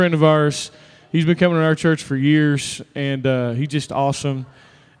Friend of ours. He's been coming to our church for years, and he's just awesome.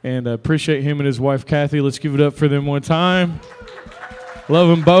 And appreciate him and his wife, Kathy. Let's give it up for them one time. Love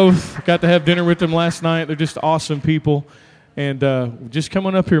them both. Got to have dinner with them last night. They're just awesome people. And just come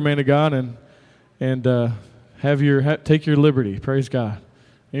on up here, man of God, and take your liberty. Praise God.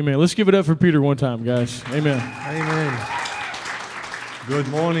 Amen. Let's give it up for Peter one time, guys. Amen. Amen. Good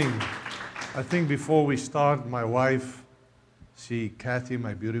morning. I think before we start, my wife, Kathy,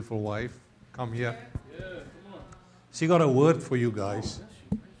 my beautiful wife, come here. Yeah, come on. She got a word for you guys,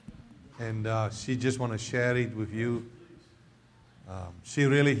 and she just want to share it with you. She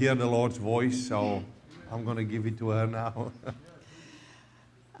really heard the Lord's voice, so I'm going to give it to her now.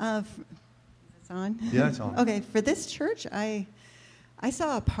 It's on? Yeah, it's on. Okay, for this church, I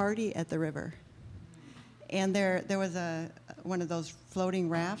saw a party at the river, and there was one of those floating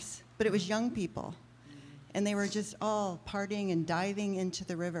rafts, but it was young people. And they were just all partying and diving into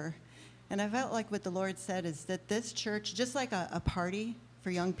the river. And I felt like what the Lord said is that this church, just like a party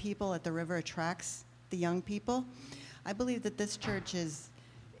for young people at the river attracts the young people, I believe that this church is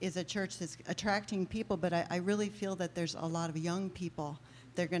a church that's attracting people, but I really feel that there's a lot of young people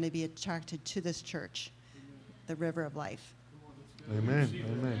that are going to be attracted to this church, the River of Life. Amen.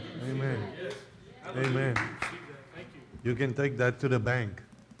 Amen. Amen. Amen. You can take that to the bank.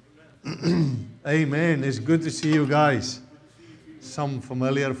 Amen. It's good to see you guys. Some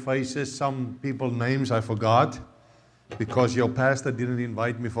familiar faces, some people's names I forgot because your pastor didn't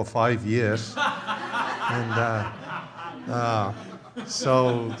invite me for 5 years. But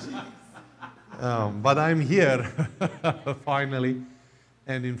I'm here finally.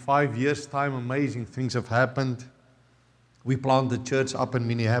 And in 5 years' time, amazing things have happened. We planted church up in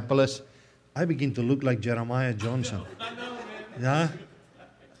Minneapolis. I begin to look like Jeremiah Johnson. Yeah?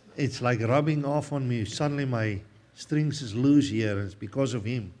 It's like rubbing off on me. Suddenly my strings is loose here, and it's because of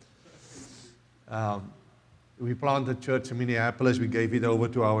him. We planted church in Minneapolis. We gave it over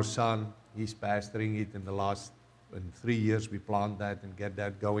to our son. He's pastoring it in 3 years we plant that and get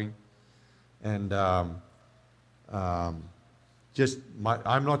that going. And I'm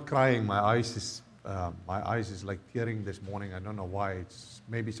not crying. My eyes is like tearing this morning. I don't know why. It's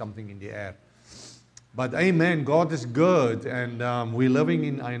maybe something in the air. But amen, God is good, and we're living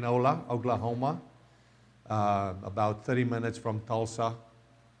in Inola, Oklahoma, about 30 minutes from Tulsa,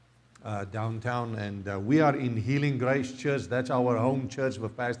 downtown, and we are in Healing Grace Church. That's our home church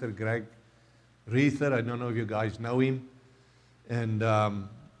with Pastor Greg Reether. I don't know if you guys know him, and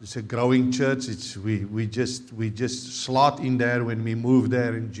it's a growing church. We just slot in there when we moved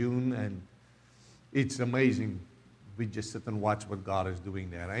there in June, and it's amazing. We just sit and watch what God is doing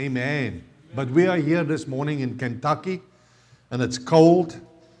there. Amen. But we are here this morning in Kentucky, and it's cold,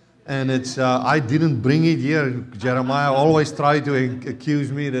 and I didn't bring it here. Jeremiah always tried to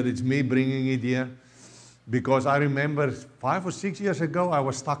accuse me that it's me bringing it here, because I remember 5 or 6 years ago, I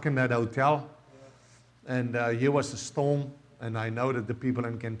was stuck in that hotel, and here was a storm, and I know that the people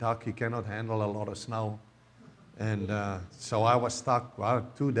in Kentucky cannot handle a lot of snow, and so I was stuck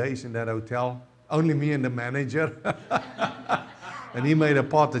 2 days in that hotel, only me and the manager, and he made a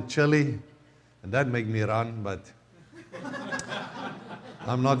pot of chili. And that made me run, but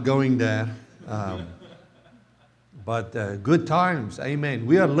I'm not going there. But good times, amen.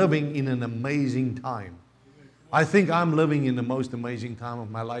 We are living in an amazing time. I think I'm living in the most amazing time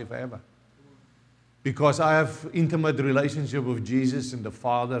of my life ever. Because I have intimate relationship with Jesus and the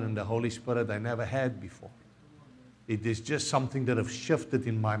Father and the Holy Spirit I never had before. It is just something that has shifted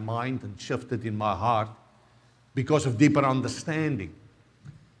in my mind and shifted in my heart because of deeper understanding.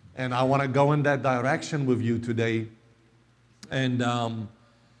 And I want to go in that direction with you today. And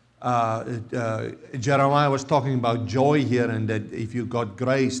Jeremiah was talking about joy here, and that if you got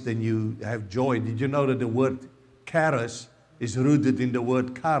grace, then you have joy. Did you know that the word charis is rooted in the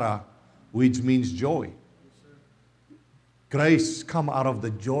word chara, which means joy? Grace come out of the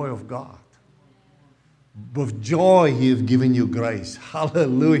joy of God. With joy, He has given you grace.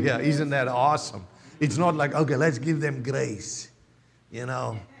 Hallelujah. Isn't that awesome? It's not like, okay, let's give them grace.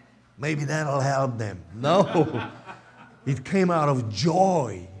 Maybe that'll help them. No, it came out of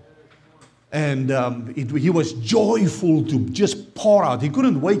joy. And he was joyful to just pour out. He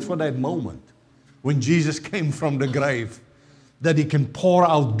couldn't wait for that moment when Jesus came from the grave, that He can pour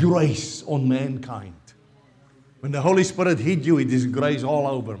out grace on mankind. When the Holy Spirit hit you, it is grace all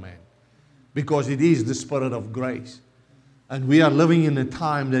over, man. Because it is the Spirit of grace. And we are living in a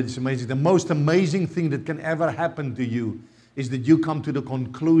time that is amazing. The most amazing thing that can ever happen to you is that you come to the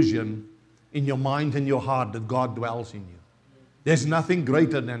conclusion in your mind and your heart that God dwells in you. There's nothing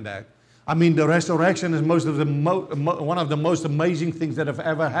greater than that. I mean, the resurrection is one of the most amazing things that have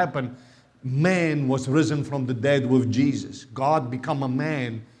ever happened. Man was risen from the dead with Jesus. God became a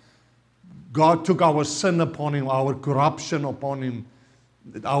man. God took our sin upon him, our corruption upon him,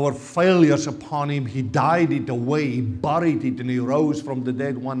 our failures upon him. He died it away, he buried it, and he rose from the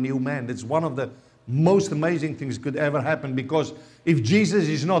dead, one new man. It's one of the most amazing things could ever happen, because if Jesus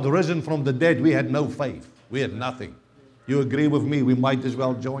is not risen from the dead, we had no faith. We had nothing. You agree with me? We might as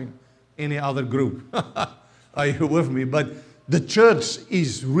well join any other group. Are you with me? But the church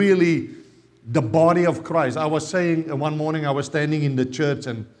is really the body of Christ. I was saying one morning, I was standing in the church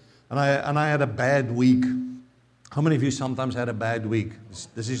and I had a bad week. How many of you sometimes had a bad week?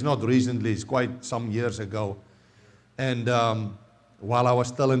 This is not recently, it's quite some years ago. And while I was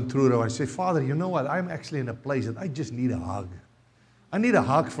still in Truro, I said, Father, you know what? I'm actually in a place that I just need a hug. I need a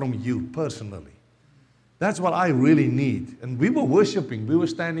hug from you personally. That's what I really need. And we were worshiping. We were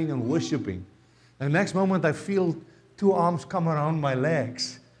standing and worshiping. And the next moment, I feel two arms come around my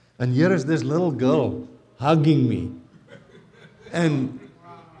legs. And here is this little girl hugging me. And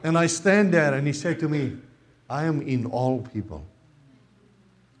I stand there, and he said to me, I am in all people.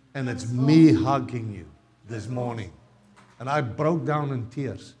 And it's me hugging you this morning. And I broke down in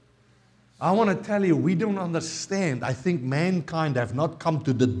tears. I want to tell you, we don't understand. I think mankind have not come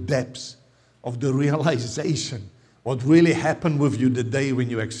to the depths of the realization what really happened with you the day when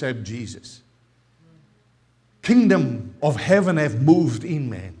you accept Jesus. Kingdom of heaven have moved in,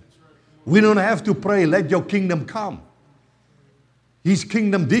 man. We don't have to pray, let your kingdom come. His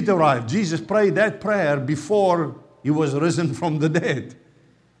kingdom did arrive. Jesus prayed that prayer before he was risen from the dead.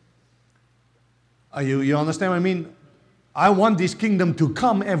 You understand what I mean? I want this kingdom to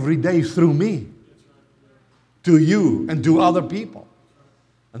come every day through me, to you and to other people.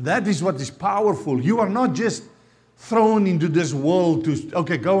 And that is what is powerful. You are not just thrown into this world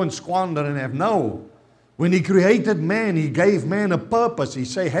to, go and squander and have. No. When he created man, he gave man a purpose. He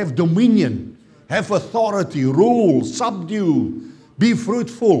said, have dominion, have authority, rule, subdue, be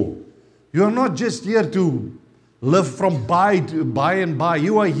fruitful. You are not just here to live from by and by.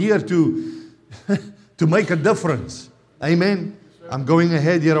 You are here to, to make a difference. Amen. I'm going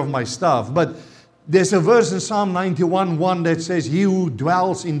ahead here of my stuff. But there's a verse in Psalm 91:1 that says, he who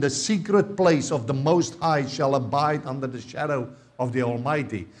dwells in the secret place of the Most High shall abide under the shadow of the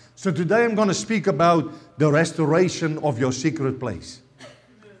Almighty. So today I'm going to speak about the restoration of your secret place.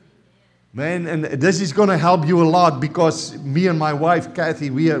 Man, and this is going to help you a lot, because me and my wife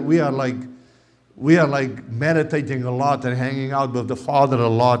Kathy, we are like meditating a lot and hanging out with the Father a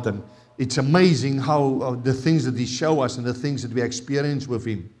lot, and it's amazing how the things that he shows us and the things that we experience with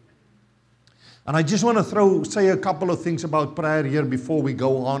him. And I just want to say a couple of things about prayer here before we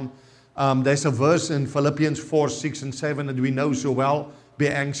go on. There's a verse in Philippians 4:6-7 that we know so well. Be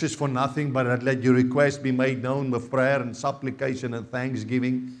anxious for nothing, but let your requests be made known with prayer and supplication and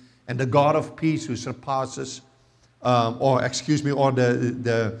thanksgiving. And the God of peace who surpasses, the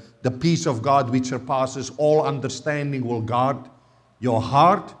peace of God which surpasses all understanding will guard your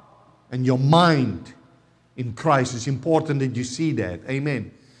heart and your mind in Christ. It's important that you see that.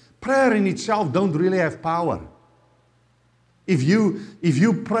 Amen. Prayer in itself don't really have power. If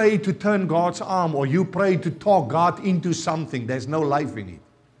you pray to turn God's arm, or you pray to talk God into something, there's no life in it.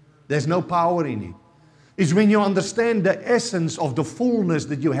 There's no power in it. It's when you understand the essence of the fullness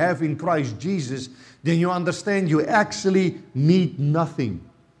that you have in Christ Jesus, then you understand you actually need nothing.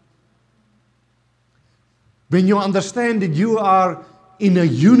 When you understand that you are in a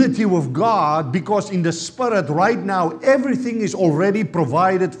unity with God, because in the Spirit right now, everything is already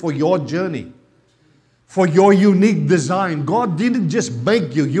provided for your journey, for your unique design. God didn't just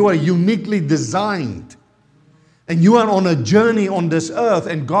make you. You are uniquely designed. And you are on a journey on this earth,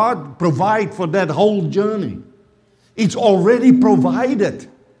 and God provides for that whole journey. It's already provided.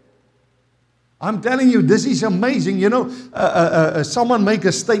 I'm telling you, this is amazing. You know, someone made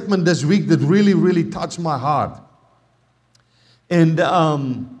a statement this week that really, really touched my heart. And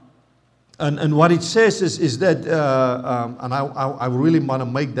what it says is that, and I really want to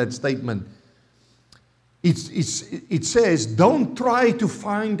make that statement. It says, don't try to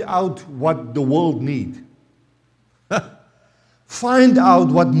find out what the world needs. Find out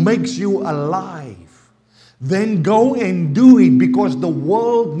what makes you alive. Then go and do it, because the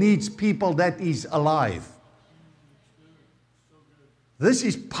world needs people that is alive. This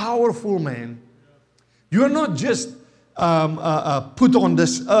is powerful, man. You are not just put on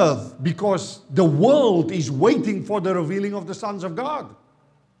this earth because the world is waiting for the revealing of the sons of God.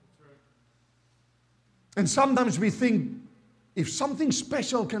 And sometimes we think, if something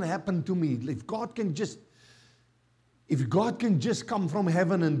special can happen to me, if God can just, if God can just come from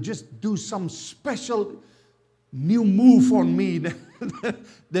heaven and just do some special new move on me,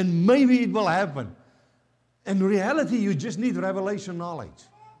 then maybe it will happen. In reality, you just need revelation knowledge.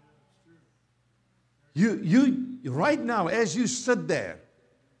 You right now, as you sit there,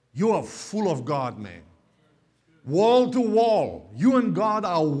 you are full of God, man. Wall to wall, you and God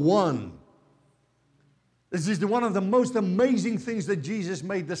are one. This is one of the most amazing things that Jesus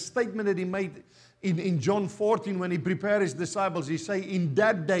made. The statement that He made in John 14 when He prepared His disciples. He said, in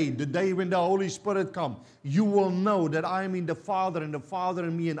that day, the day when the Holy Spirit comes, you will know that I am in the Father and the Father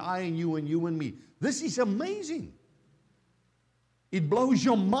in me and I in you and you in me. This is amazing. It blows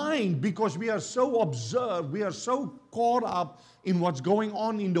your mind because we are so observed. We are so caught up in what's going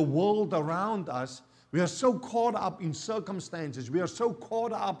on in the world around us. We are so caught up in circumstances. We are so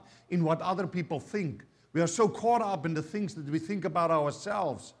caught up in what other people think. We are so caught up in the things that we think about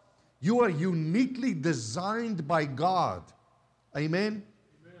ourselves. You are uniquely designed by God. Amen?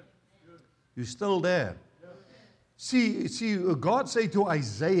 You're still there. See, God said to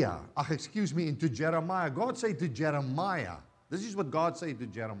Isaiah, to Jeremiah. God said to Jeremiah, this is what God said to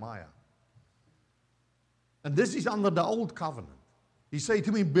Jeremiah. And this is under the old covenant. He said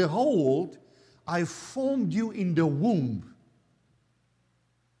to me, behold, I formed you in the womb.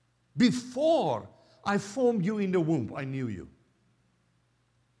 Before I formed you in the womb, I knew you.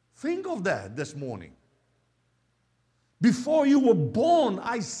 Think of that this morning. Before you were born,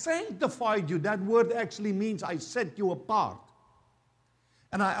 I sanctified you. That word actually means I set you apart.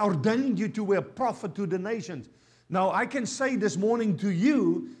 And I ordained you to be a prophet to the nations. Now, I can say this morning to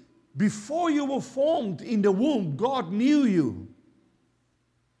you, before you were formed in the womb, God knew you.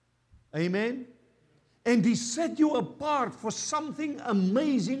 Amen? And He set you apart for something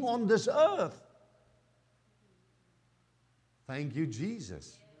amazing on this earth. Thank you,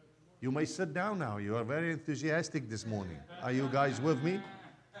 Jesus. You may sit down now. You are very enthusiastic this morning. Are you guys with me?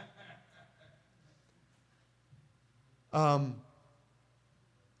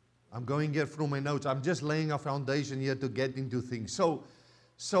 I'm going here through my notes. I'm just laying a foundation here to get into things.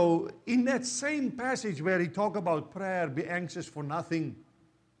 So in that same passage where He talk about prayer, be anxious for nothing,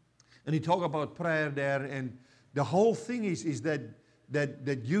 and He talk about prayer there, and the whole thing is that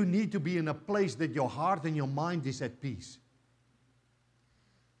you need to be in a place that your heart and your mind is at peace.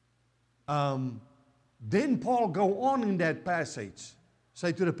 Then Paul go on in that passage.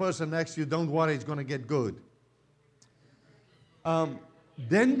 Say to the person next to you, don't worry, it's going to get good.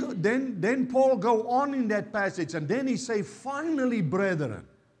 Then Paul go on in that passage, and then he say, finally, brethren.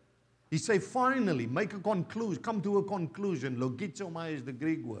 He say, finally, make a conclusion, come to a conclusion. Logizomai is the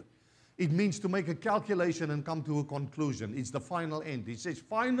Greek word. It means to make a calculation and come to a conclusion. It's the final end. He says,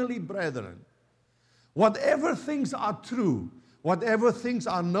 finally, brethren, whatever things are true, whatever things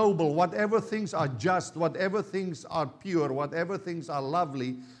are noble, whatever things are just, whatever things are pure, whatever things are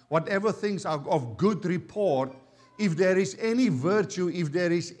lovely, whatever things are of good report, if there is any virtue, if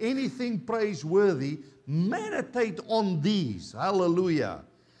there is anything praiseworthy, meditate on these. Hallelujah.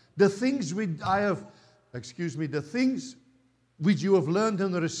 The things which the things which you have learned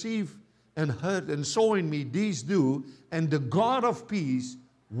and received and heard and saw in me, these do, and the God of peace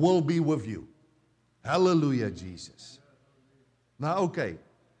will be with you. Hallelujah, Jesus. Now, okay.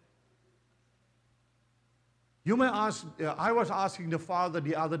 You may ask, I was asking the Father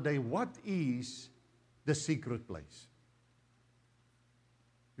the other day, what is the secret place?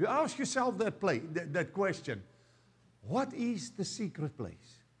 You ask yourself that question. What is the secret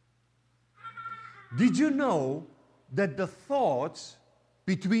place? Did you know that the thoughts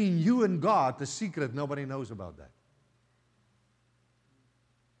between you and God, the secret, nobody knows about that?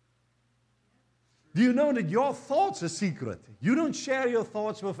 Do you know that your thoughts are secret? You don't share your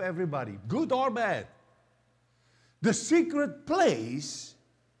thoughts with everybody, good or bad. The secret place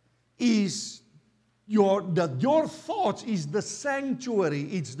is your thoughts is the sanctuary.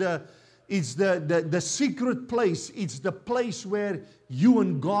 It's the secret place. It's the place where you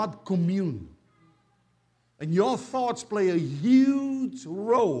and God commune. And your thoughts play a huge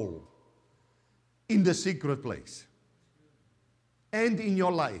role in the secret place and in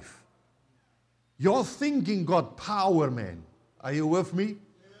your life. Your thinking got power, man. Are you with me?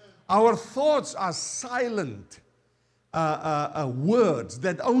 Our thoughts are silent words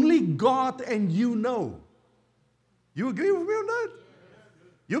that only God and you know. You agree with me on that?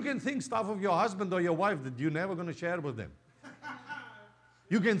 You can think stuff of your husband or your wife that you're never going to share with them.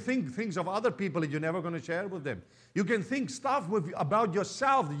 You can think things of other people that you're never going to share with them. You can think stuff about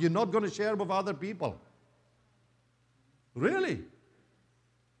yourself that you're not going to share with other people. Really?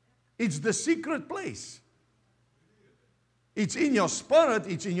 It's the secret place. It's in your spirit,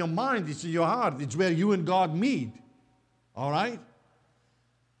 it's in your mind, it's in your heart. It's where you and God meet. All right?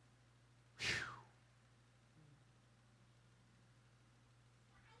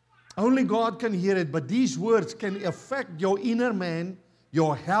 Only God can hear it, but these words can affect your inner man,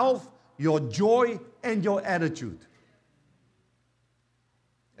 your health, your joy, and your attitude.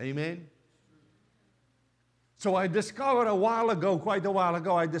 Amen? So I discovered quite a while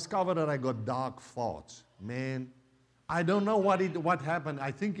ago, I discovered that I got dark thoughts. Man, I don't know what happened.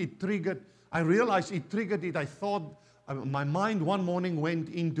 I think it triggered, I realized it triggered it. I thought, my mind one morning went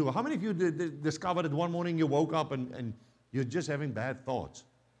into, how many of you discovered that one morning you woke up and you're just having bad thoughts?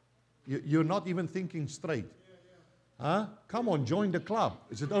 You're not even thinking straight. Huh? Come on, join the club.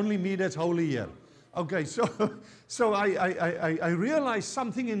 Is it only me that's holy here? Okay, so I realized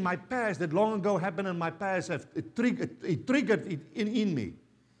something in my past that long ago happened in my past. It triggered it in me.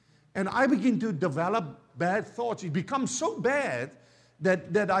 And I begin to develop bad thoughts. It becomes so bad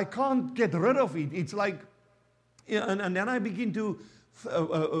that I can't get rid of it. It's like, and then I begin to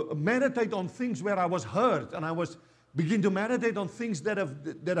meditate on things where I was hurt, and I begin to meditate on things that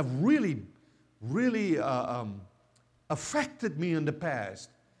have really affected me in the past.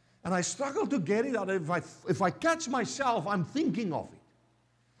 And I struggle to get it out. If I catch myself, I'm thinking of it.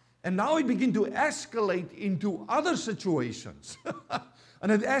 And now it begins to escalate into other situations.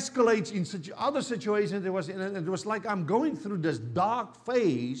 And it escalates in such other situations. It was like I'm going through this dark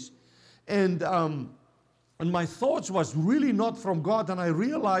phase. And my thoughts was really not from God. And I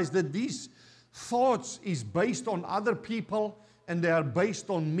realized that these thoughts is based on other people. And they are based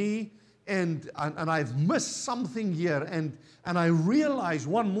on me. And I've missed something here. And I realized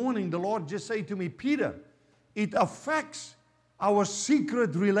one morning the Lord just said to me, Peter, it affects our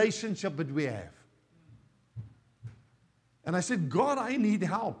secret relationship that we have. And I said, God, I need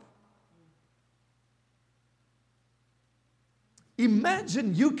help.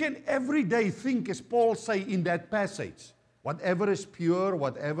 Imagine you can every day think, as Paul say in that passage, whatever is pure,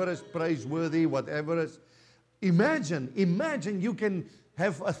 whatever is praiseworthy, whatever is... Imagine you can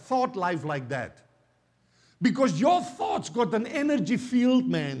have a thought life like that. Because your thoughts got an energy field,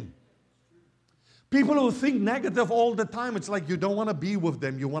 man. People who think negative all the time, it's like you don't want to be with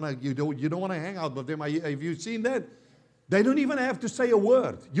them. You don't want to hang out with them. Have you seen that? They don't even have to say a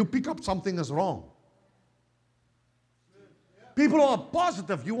word. You pick up something that's wrong. People who are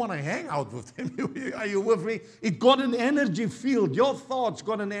positive, you want to hang out with them. Are you with me? It got an energy field. Your thoughts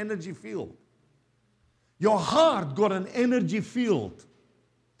got an energy field. Your heart got an energy field.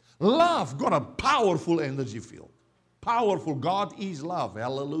 Love got a powerful energy field. Powerful. God is love.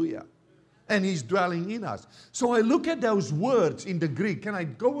 Hallelujah. And He's dwelling in us. So I look at those words in the Greek. Can I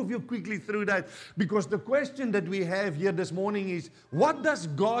go with you quickly through that? Because the question that we have here this morning is, what does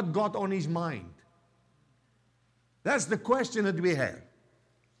God got on His mind? That's the question that we have.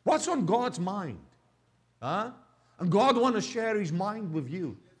 What's on God's mind? Huh? And God wants to share His mind with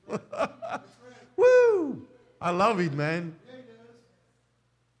you. Woo! I love it, man.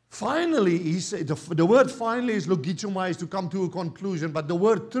 Finally, he said, the word finally is logizomai, is to come to a conclusion, but the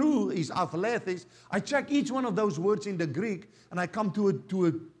word through is athletes. I check each one of those words in the Greek, and I come to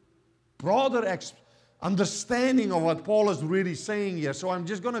a broader understanding of what Paul is really saying here. So I'm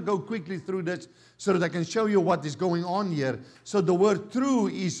just going to go quickly through this so that I can show you what is going on here. So the word through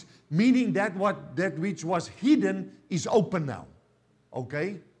is meaning that which was hidden is open now.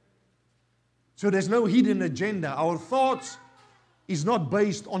 Okay? So there's no hidden agenda. Our thoughts is not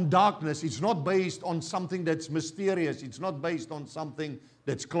based on darkness. It's not based on something that's mysterious. It's not based on something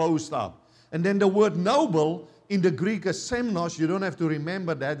that's closed up. And then the word noble in the Greek is semnos. You don't have to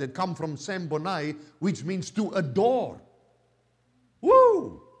remember that. It comes from sembonai, which means to adore.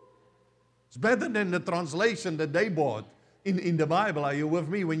 Woo! It's better than the translation that they bought in the Bible. Are you with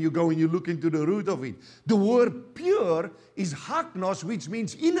me? When you go and you look into the root of it. The word pure is hagnos, which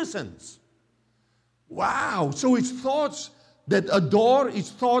means innocence. Wow! So it's thoughts that adore,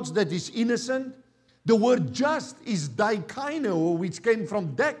 it's thoughts that is innocent. The word just is daikaino, which came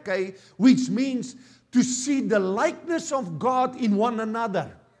from deke, which means to see the likeness of God in one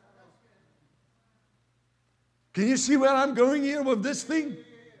another. Can you see where I'm going here with this thing?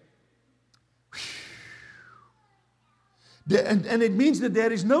 And it means that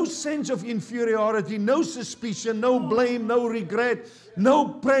there is no sense of inferiority, no suspicion, no blame, no regret, no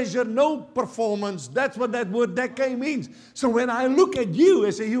pressure, no performance. That's what that word deke means. So when I look at you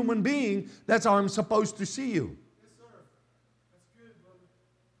as a human being, that's how I'm supposed to see you. Yes, sir. That's good,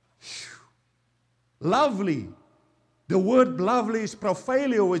 brother. Lovely. The word lovely is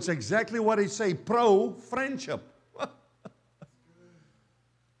prophalio. It's exactly what it says. Pro, friendship.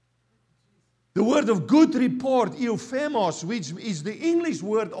 The word of good report, euphemos, which is the English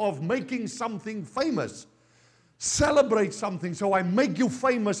word of making something famous. Celebrate something. So I make you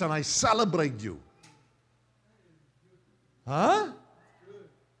famous and I celebrate you. Huh?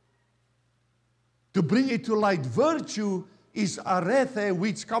 To bring it to light. Virtue is arethe,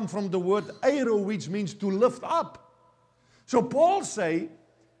 which comes from the word aero, which means to lift up. So Paul say,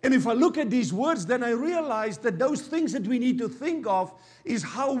 and if I look at these words, then I realize that those things that we need to think of is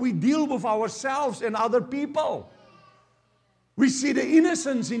how we deal with ourselves and other people. We see the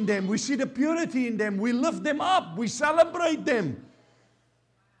innocence in them. We see the purity in them. We lift them up. We celebrate them.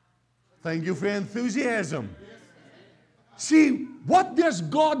 Thank you for your enthusiasm. See, what does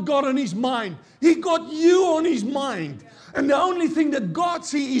God got on His mind? He got you on His mind. And the only thing that God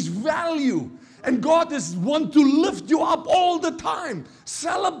sees is value. And God is want to lift you up all the time.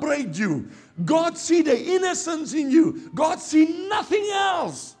 Celebrate you. God see the innocence in you. God see nothing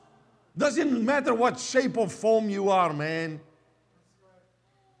else. Doesn't matter what shape or form you are, man.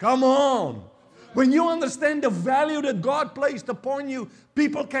 Come on. When you understand the value that God placed upon you,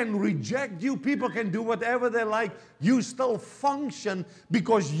 people can reject you, people can do whatever they like. You still function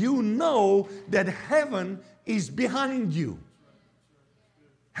because you know that heaven is behind you.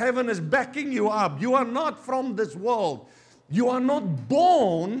 Heaven is backing you up. You are not from this world. You are not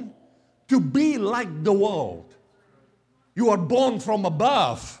born to be like the world. You are born from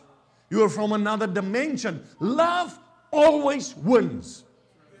above. You are from another dimension. Love always wins.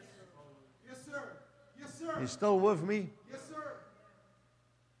 You still with me? Yes, sir.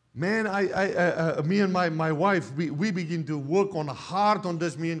 Man, me and my wife, we begin to work hard on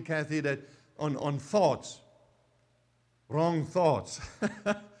this, me and Kathy, that on thoughts, wrong thoughts.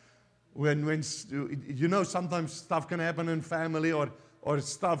 when you know, sometimes stuff can happen in family or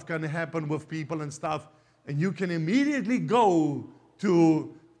stuff can happen with people and stuff, and you can immediately go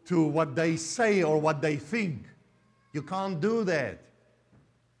to what they say or what they think. You can't do that.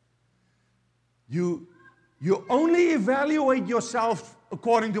 You only evaluate yourself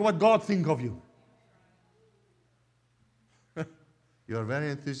according to what God thinks of you. You're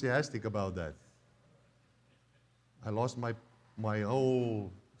very enthusiastic about that. I lost my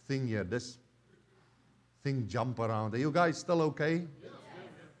whole thing here. This thing jump around. Are you guys still okay?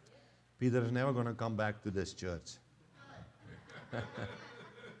 Peter is never going to come back to this church.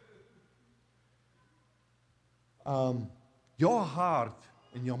 Your heart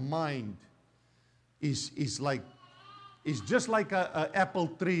and your mind is just like an apple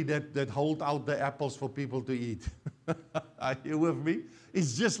tree that hold out the apples for people to eat. Are you with me?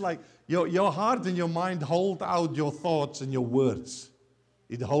 It's just like your heart and your mind hold out your thoughts and your words.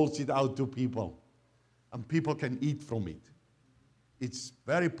 It holds it out to people. And people can eat from it. It's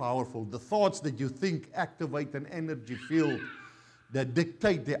very powerful. The thoughts that you think activate an energy field that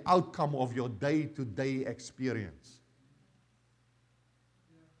dictate the outcome of your day-to-day experience.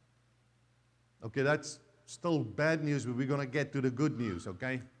 Okay, that's still bad news, but we're going to get to the good news,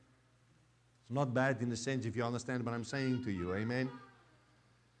 okay? It's not bad in the sense if you understand what I'm saying to you, amen?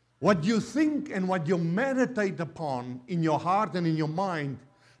 What you think and what you meditate upon in your heart and in your mind,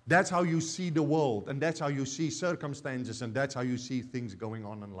 that's how you see the world, and that's how you see circumstances, and that's how you see things going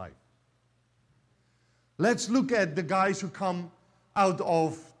on in life. Let's look at the guys who come out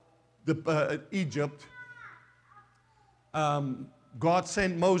of Egypt. God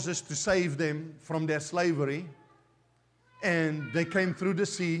sent Moses to save them from their slavery. And they came through the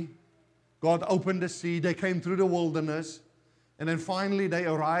sea. God opened the sea. They came through the wilderness. And then finally they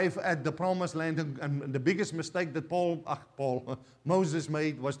arrive at the promised land. And the biggest mistake that Moses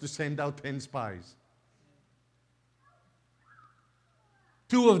made was to send out 10 spies.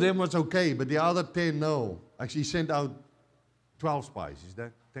 2 of them was okay, but the other 10, no. Actually, he sent out 12 spies. Is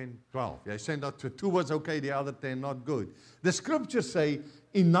that 10, 12? Yeah, he sent out 2 was okay, the other 10 not good. The scriptures say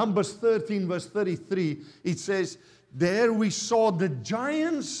in Numbers 13 verse 33, it says, there we saw the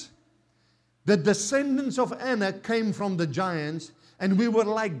giants, the descendants of Anak came from the giants, and we were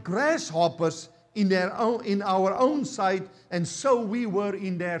like grasshoppers in our own sight, and so we were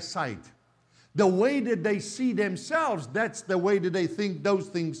in their sight. The way that they see themselves, that's the way that they think those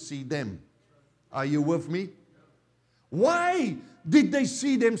things see them. Are you with me? Why did they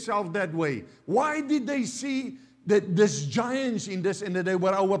see themselves that way? Why did they see that this giants in this and that they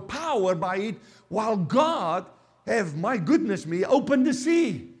were overpowered by it, while God have, my goodness me, opened the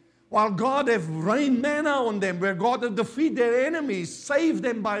sea? While God have rained manna on them, where God have defeated their enemies, saved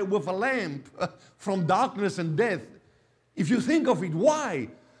them with a lamp from darkness and death. If you think of it, why?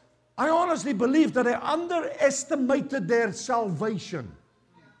 I honestly believe that they underestimated their salvation.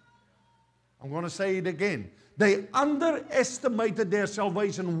 I'm going to say it again. They underestimated their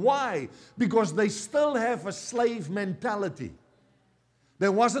salvation. Why? Because they still have a slave mentality. They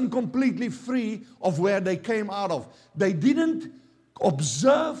wasn't completely free of where they came out of. They didn't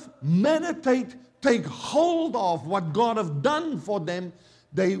observe, meditate, take hold of what God have done for them.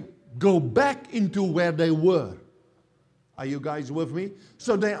 They go back into where they were. Are you guys with me?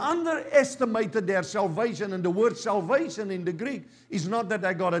 So they underestimated their salvation. And the word salvation in the Greek is not that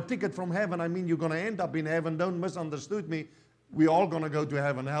I got a ticket from heaven. I mean, you're going to end up in heaven. Don't misunderstood me. We're all going to go to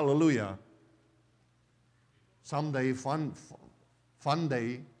heaven. Hallelujah. Someday, fun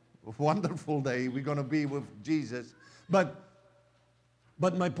day, wonderful day. We're going to be with Jesus. But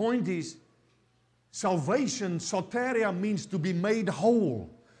my point is, salvation, soteria, means to be made whole,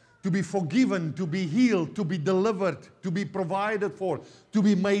 to be forgiven, to be healed, to be delivered, to be provided for, to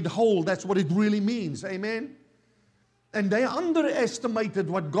be made whole. That's what it really means. Amen? And they underestimated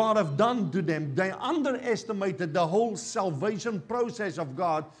what God have done to them. They underestimated the whole salvation process of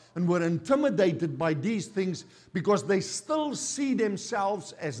God and were intimidated by these things because they still see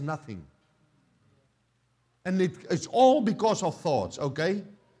themselves as nothing. And it's all because of thoughts, okay?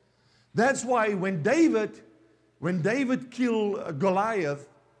 That's why when David killed Goliath,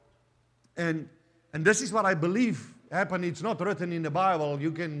 and this is what I believe happened. It's not written in the Bible.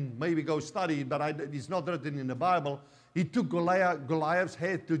 You can maybe go study it, but it's not written in the Bible. He took Goliath's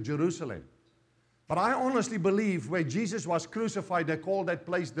head to Jerusalem. But I honestly believe where Jesus was crucified, they call that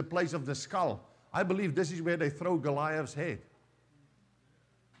place the place of the skull. I believe this is where they throw Goliath's head.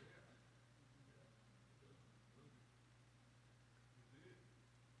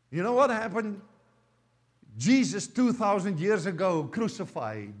 You know what happened? Jesus 2,000 years ago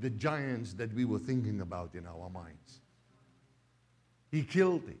crucified the giants that we were thinking about in our minds. He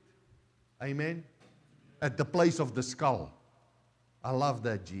killed it. Amen? At the place of the skull. I love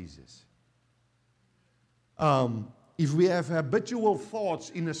that, Jesus. If we have habitual thoughts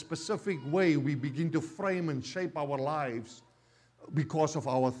in a specific way, we begin to frame and shape our lives because of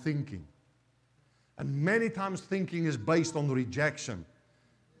our thinking. And many times thinking is based on rejection.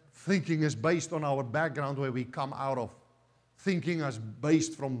 Thinking is based on our background where we come out of. Thinking is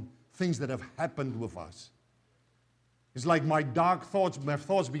based from things that have happened with us. It's like my thoughts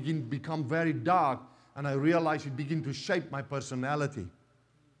become very dark, and I realize it begin to shape my personality.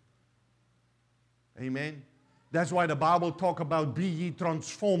 Amen. That's why the Bible talk about be ye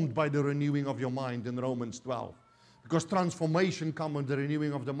transformed by the renewing of your mind in Romans 12. Because transformation comes with the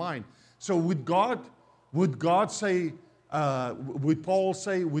renewing of the mind. So would God say, would Paul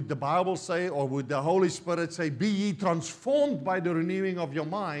say, would the Bible say, or would the Holy Spirit say, be ye transformed by the renewing of your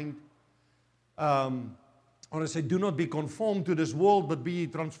mind? Or I say, do not be conformed to this world, but be ye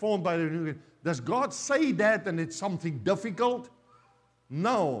transformed by the renewing. Does God say that and it's something difficult?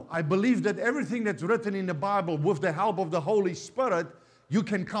 No. I believe that everything that's written in the Bible, with the help of the Holy Spirit, you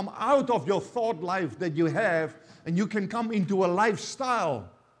can come out of your thought life that you have, and you can come into a lifestyle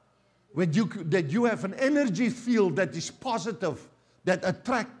that you have an energy field that is positive, that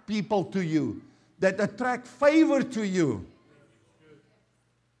attract people to you, that attract favor to you,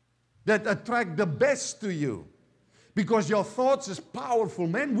 that attract the best to you. Because your thoughts is powerful.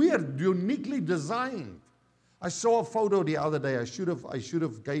 Man, we are uniquely designed. I saw a photo the other day. I should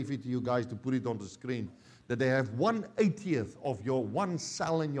have gave it to you guys to put it on the screen. That they have 1/80th of your one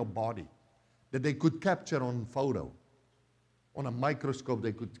cell in your body that they could capture on photo. On a microscope,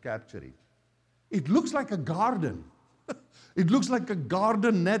 they could capture it. It looks like a garden. It looks like a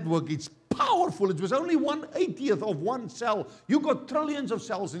garden network. It's powerful. It was only 1/80th of one cell. You got trillions of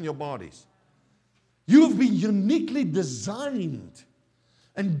cells in your bodies. You've been uniquely designed.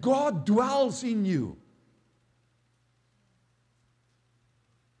 And God dwells in you.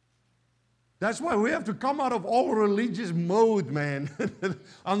 That's why we have to come out of all religious mode, man.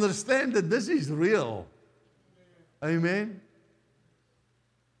 Understand that this is real. Amen.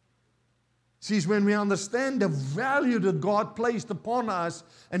 See, it's when we understand the value that God placed upon us,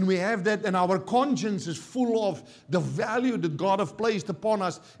 and we have that, and our conscience is full of the value that God has placed upon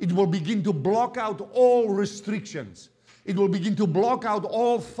us, it will begin to block out all restrictions. It will begin to block out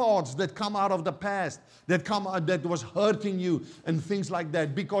all thoughts that come out of the past, that was hurting you, and things like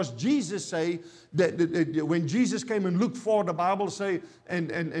that. Because Jesus say that when Jesus came and looked for, the Bible say,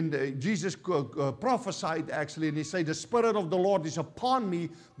 and Jesus prophesied actually, and he said, the Spirit of the Lord is upon me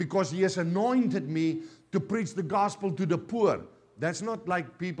because he has anointed me to preach the gospel to the poor. That's not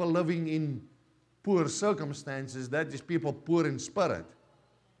like people living in poor circumstances. That is people poor in spirit.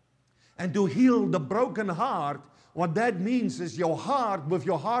 And to heal the broken heart. What that means is your heart, with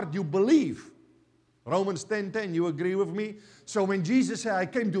your heart you believe. Romans 10:10, you agree with me? So when Jesus said, I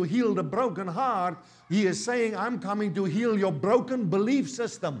came to heal the broken heart, he is saying, I'm coming to heal your broken belief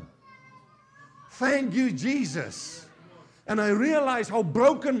system. Thank you, Jesus. And I realized how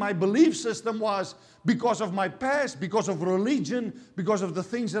broken my belief system was because of my past, because of religion, because of the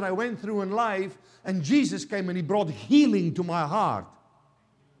things that I went through in life. And Jesus came and He brought healing to my heart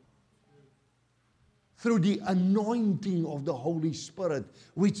through the anointing of the Holy Spirit,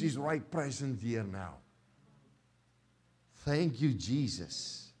 which is right present here now. Thank you,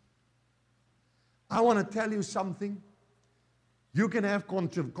 Jesus. I want to tell you something. You can have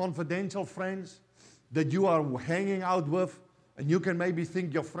confidential friends that you are hanging out with, and you can maybe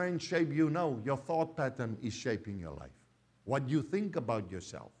think your friends shape you. No, your thought pattern is shaping your life. What you think about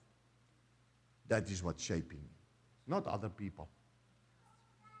yourself, that is what's shaping you, not other people.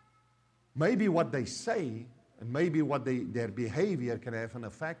 Maybe what they say and maybe what their behavior can have an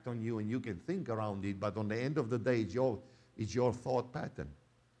effect on you, and you can think around it, but on the end of the day, it's your thought pattern.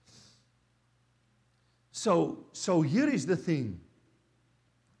 So here is the thing.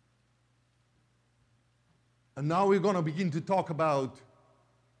 And now we're going to begin to talk about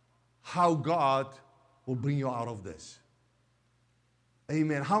how God will bring you out of this.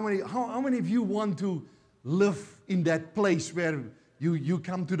 Amen. How many of you want to live in that place where you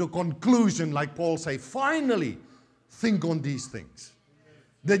come to the conclusion, like Paul say, finally think on these things?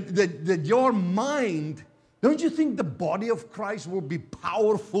 That your mind, don't you think the body of Christ will be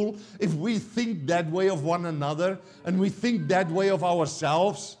powerful if we think that way of one another and we think that way of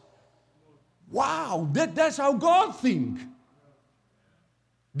ourselves? Wow, that's how God thinks.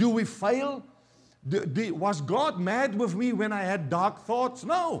 Do we fail? Was God mad with me when I had dark thoughts?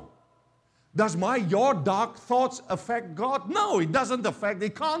 No. Does your dark thoughts affect God? No, it doesn't affect.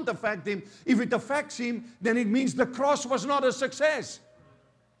 It can't affect Him. If it affects Him, then it means the cross was not a success.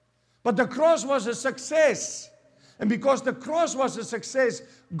 But the cross was a success. And because the cross was a success,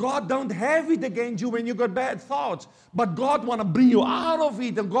 God don't have it against you when you got bad thoughts. But God want to bring you out of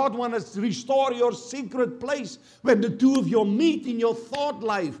it. And God wants to restore your secret place where the two of you meet in your thought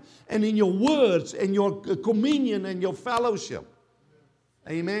life and in your words and your communion and your fellowship.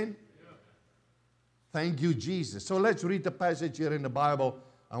 Amen? Thank you, Jesus. So let's read the passage here in the Bible.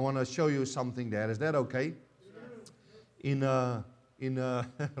 I want to show you something there. Is that okay? In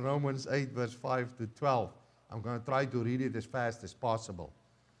Romans 8, verse 5 to 12. I'm going to try to read it as fast as possible.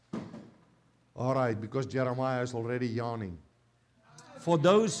 All right, because Jeremiah is already yawning. For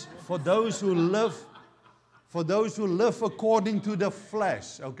those who live according to the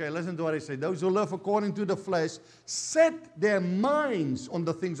flesh. Okay, listen to what I say. Those who live according to the flesh set their minds on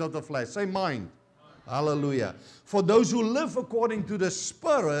the things of the flesh. Say mind. Hallelujah. For those who live according to the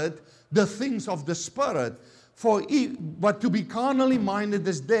Spirit, the things of the Spirit. But to be carnally minded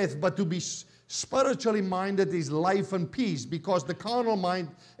is death, but to be spiritually minded is life and peace, because the carnal mind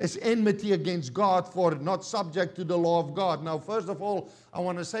is enmity against God, for not subject to the law of God. Now, first of all, I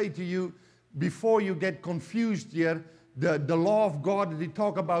want to say to you, before you get confused here, the law of God that we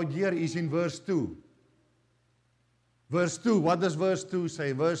talk about here is in verse 2. Verse 2, what does verse 2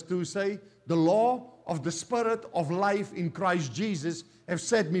 say? Verse 2 say, the law of the Spirit of life in Christ Jesus have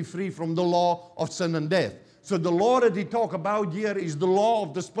set me free from the law of sin and death. So the law that we talk about here is the law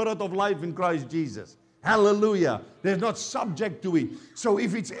of the Spirit of life in Christ Jesus. Hallelujah. They're not subject to it. So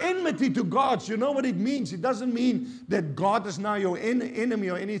if it's enmity to God, you know what it means? It doesn't mean that God is now your enemy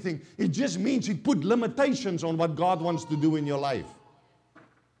or anything. It just means it put limitations on what God wants to do in your life.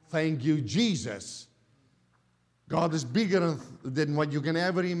 Thank you, Jesus. God is bigger than what you can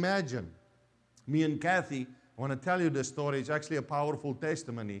ever imagine. Me and Kathy, I want to tell you this story. It's actually a powerful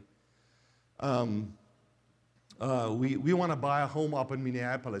testimony. We want to buy a home up in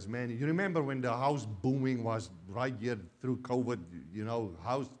Minneapolis, man. You remember when the house booming was right here through COVID, you know,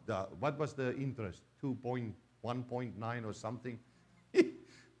 what was the interest? 1.9 or something?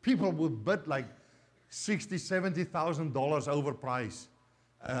 People would bid like $60,000, $70,000 overpriced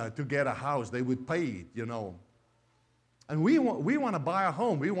to get a house. They would pay it, you know. And we want to buy a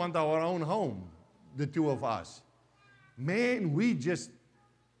home. We want our own home, the two of us. Man, we just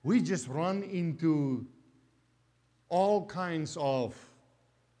run into all kinds of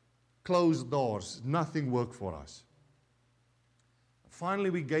closed doors. Nothing worked for us. Finally,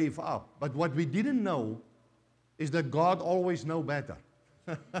 we gave up. But what we didn't know is that God always knows better.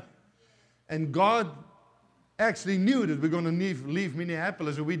 And God actually knew that we're going to leave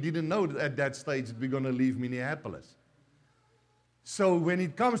Minneapolis, and we didn't know at that stage that we're going to leave Minneapolis. So when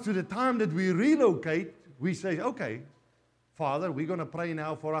it comes to the time that we relocate, we say, okay, Father, we're going to pray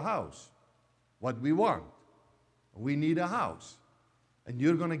now for a house. What we want. We need a house. And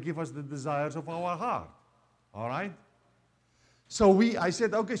you're going to give us the desires of our heart. All right? So I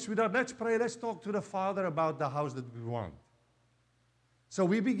said, okay, sweetheart, let's pray. Let's talk to the Father about the house that we want. So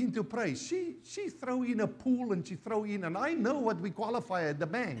we begin to pray. She throw in a pool and she throw in, and I know what we qualify at the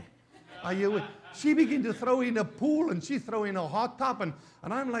bank. She begin to throw in a pool and she throw in a hot tub, and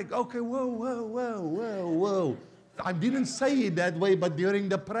I'm like, okay, whoa. I didn't say it that way, but during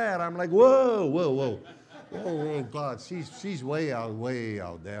the prayer, I'm like, whoa, God, she's way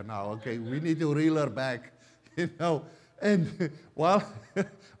out there now. Okay, we need to reel her back, And while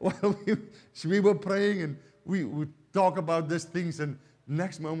we were praying and we talk about these things, and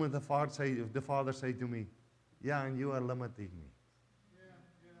next moment the father say to me, yeah, and you are limiting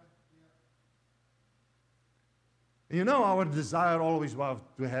me. Our desire always was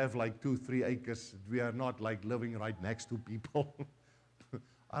to have like 2-3 acres. We are not like living right next to people.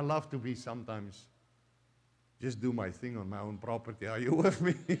 I love to be sometimes just do my thing on my own property. Are you with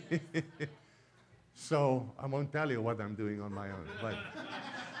me? So I won't tell you what I'm doing on my own. But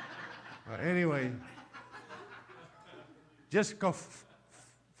anyway, just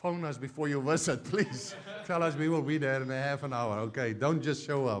phone us before you visit, please. Tell us we will be there in a half an hour. Okay, don't just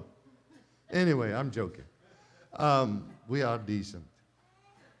show up. Anyway, I'm joking. We are decent.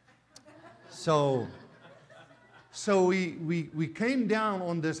 So we came down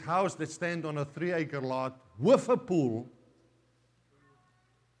on this house that stands on a 3-acre lot with a pool.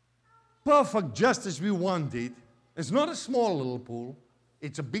 Perfect, just as we wanted. It's not a small little pool.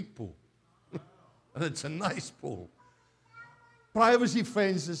 It's a big pool. And it's a nice pool. Privacy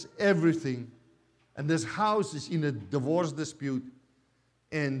fences, everything. And this house is in a divorce dispute.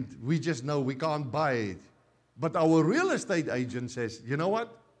 And we just know we can't buy it. But our real estate agent says, you know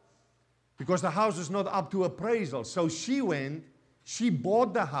what? Because the house is not up to appraisal. So she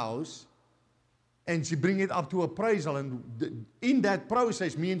bought the house, and she bring it up to appraisal. And in that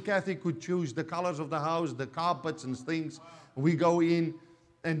process, me and Kathy could choose the colors of the house, the carpets and things. We go in,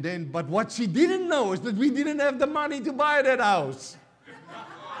 and then, but what she didn't know is that we didn't have the money to buy that house.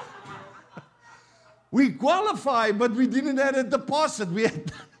 We qualified, but we didn't have a deposit. We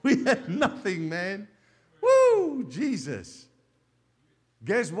had nothing, man. Woo, Jesus.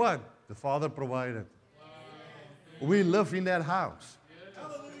 Guess what? The Father provided. We live in that house.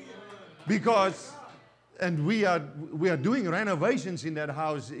 Because, and we are doing renovations in that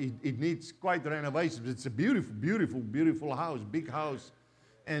house. It needs quite renovations. It's a beautiful house, big house.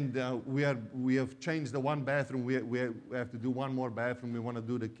 And we have changed the one bathroom. We have to do one more bathroom. We want to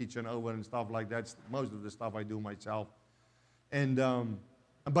do the kitchen over and stuff like that. Most of the stuff I do myself. And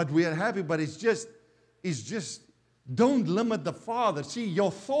but we are happy. But it's just don't limit the Father. See,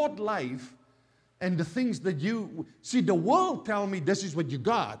 your thought life and the things that you see, the world tell me this is what you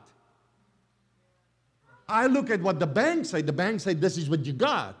got. I look at what the bank say. The bank say this is what you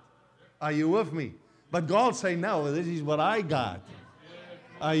got. Are you with me? But God say no, this is what I got.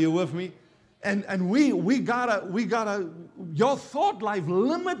 Are you with me? And we gotta your thought life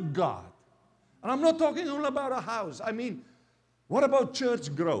limit God. And I'm not talking only about a house. I mean, what about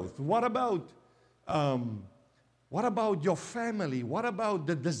church growth? What about your family? What about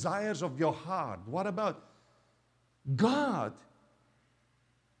the desires of your heart? What about God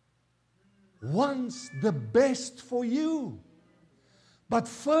wants the best for you. But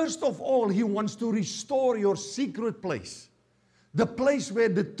first of all, He wants to restore your secret place. The place where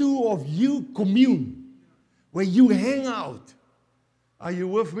the two of you commune, where you hang out. Are you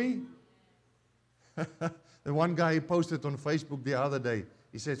with me? The one guy posted on Facebook the other day.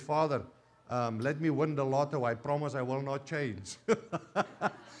 He said, Father, let me win the lotto. I promise I will not change.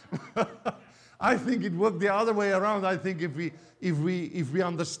 I think it worked the other way around. I think if we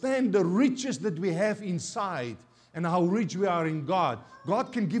understand the riches that we have inside and how rich we are in God,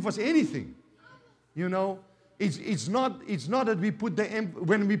 God can give us anything. You know, it's not that we put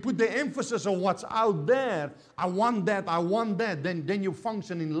when we put the emphasis on what's out there. I want that. Then you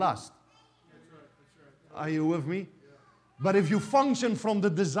function in lust. That's right. Are you with me? Yeah. But if you function from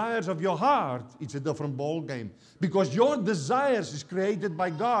the desires of your heart, it's a different ball game. Because your desires is created by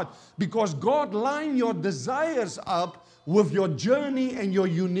God. Because God lined your desires up with your journey and your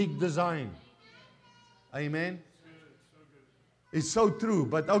unique design. Amen? It's so true.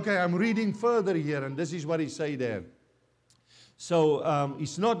 But okay, I'm reading further here, and this is what he say there. So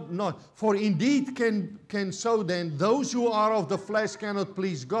it's not for indeed can so then those who are of the flesh cannot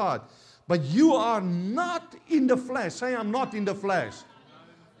please God. But you are not in the flesh. Say, I'm not in the flesh.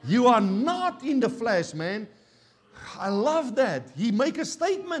 You are not in the flesh, man. I love that. He make a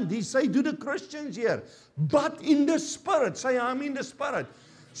statement. He say to the Christians here, but in the Spirit. Say, I'm in the Spirit.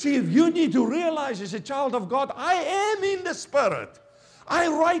 See, if you need to realize as a child of God, I am in the Spirit. I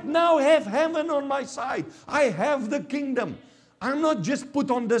right now have heaven on my side. I have the kingdom. I'm not just put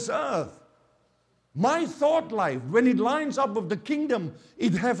on this earth. My thought life, when it lines up with the kingdom,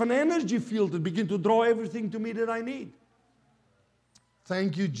 it have an energy field that begin to draw everything to me that I need.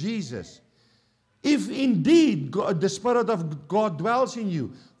 Thank you, Jesus. If indeed the Spirit of God dwells in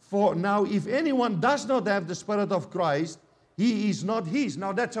you, for now if anyone does not have the Spirit of Christ, he is not his.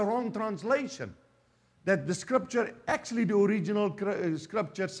 Now that's a wrong translation. That the scripture, actually the original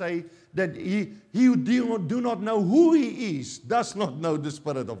scripture say that he who do not know who he is, does not know the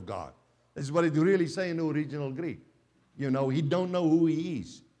Spirit of God. That's what it really say in the original Greek. You know, he don't know who he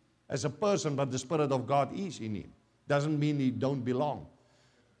is as a person, but the Spirit of God is in him. Doesn't mean he don't belong.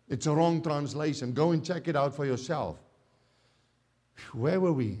 It's a wrong translation. Go and check it out for yourself. Where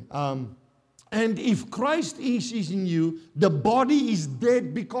were we? And if Christ is in you, the body is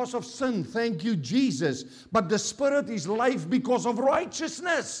dead because of sin. Thank you, Jesus. But the Spirit is life because of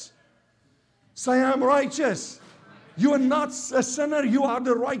righteousness. Say, I'm righteous. You are not a sinner. You are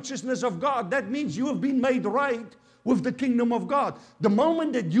the righteousness of God. That means you have been made right with the kingdom of God. The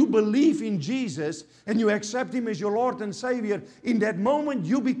moment that you believe in Jesus and you accept Him as your Lord and Savior, in that moment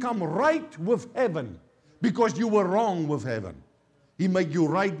you become right with heaven because you were wrong with heaven. He made you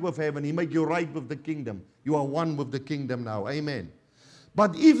right with heaven. He made you right with the kingdom. You are one with the kingdom now. Amen.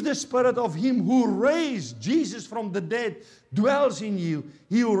 But if the Spirit of Him who raised Jesus from the dead dwells in you,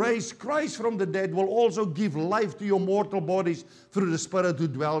 He who raised Christ from the dead will also give life to your mortal bodies through the Spirit who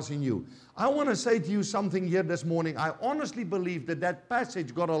dwells in you. I want to say to you something here this morning. I honestly believe that that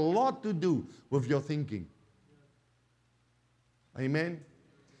passage got a lot to do with your thinking. Amen.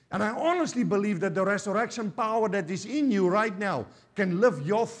 And I honestly believe that the resurrection power that is in you right now can lift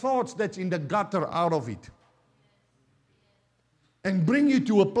your thoughts that's in the gutter out of it. And bring you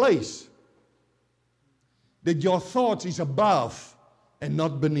to a place that your thoughts is above and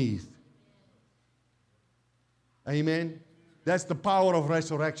not beneath. Amen? That's the power of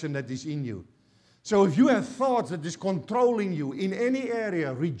resurrection that is in you. So if you have thoughts that is controlling you in any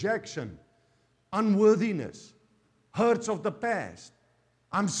area, rejection, unworthiness, hurts of the past,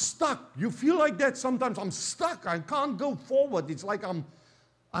 I'm stuck. You feel like that sometimes. I'm stuck. I can't go forward. It's like I'm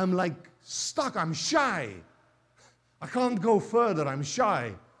like stuck. I'm shy. I can't go further. I'm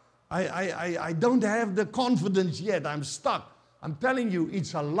shy. I don't have the confidence yet. I'm stuck. I'm telling you,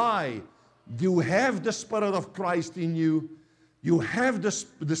 it's a lie. You have the Spirit of Christ in you. You have the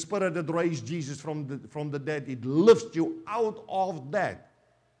Spirit that raised Jesus from the dead. It lifts you out of that.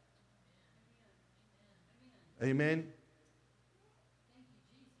 Amen.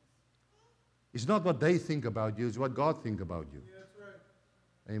 It's not what they think about you. It's what God thinks about you. Yeah, that's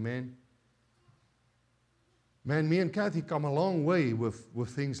right. Amen. Man, me and Kathy come a long way with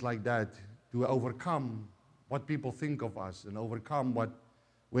things like that to overcome what people think of us and overcome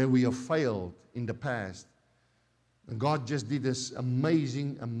where we have failed in the past. And God just did this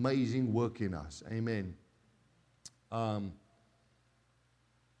amazing, amazing work in us. Amen.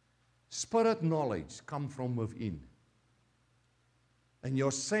 Spirit knowledge comes from within. And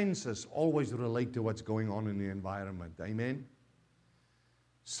your senses always relate to what's going on in the environment. Amen.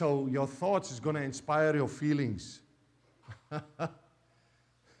 So your thoughts is going to inspire your feelings.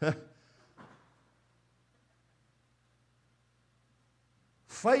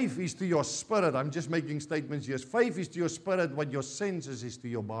 Faith is to your spirit. I'm just making statements here. Faith is to your spirit what your senses is to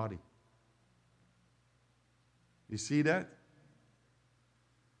your body. You see that?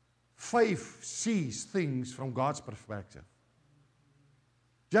 Faith sees things from God's perspective.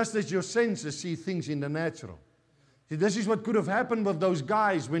 Just as your senses see things in the natural. See, this is what could have happened with those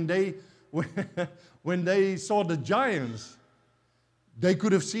guys when they saw the giants. They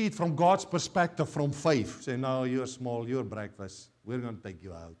could have seen it from God's perspective, from faith. Say, no, you're small, you're breakfast. We're going to take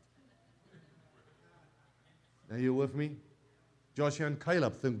you out. Are you with me? Joshua and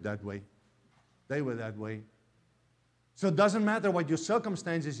Caleb think that way. They were that way. So it doesn't matter what your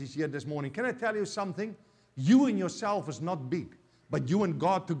circumstances is here this morning. Can I tell you something? You and yourself is not big. But you and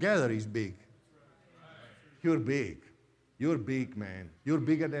God together is big. You're big. You're big, man. You're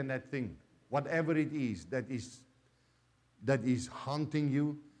bigger than that thing. Whatever it is that is haunting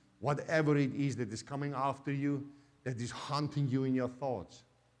you, whatever it is that is coming after you, that is haunting you in your thoughts.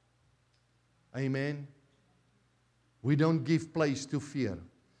 Amen. We don't give place to fear.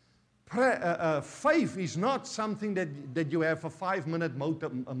 Faith is not something that you have a 5-minute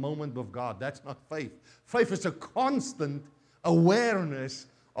moment with God. That's not faith. Faith is a constant awareness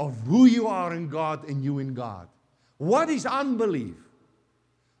of who you are in God and you in God. What is unbelief?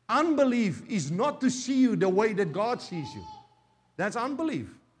 Unbelief is not to see you the way that God sees you. That's unbelief.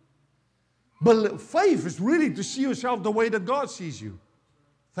 But faith is really to see yourself the way that God sees you.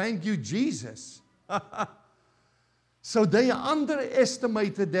 Thank you, Jesus. So they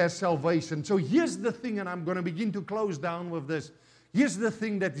underestimated their salvation. So here's the thing, and I'm going to begin to close down with this. Here's the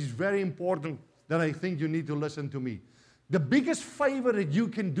thing that is very important that I think you need to listen to me. The biggest favor that you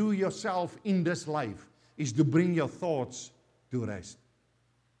can do yourself in this life is to bring your thoughts to rest.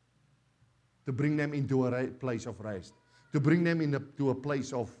 To bring them into a place of rest. To bring them into a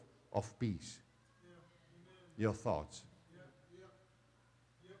place of peace. Your thoughts.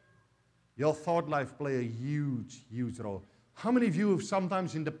 Your thought life play a huge, huge role. How many of you have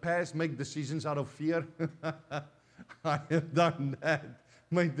sometimes in the past make decisions out of fear? I have done that.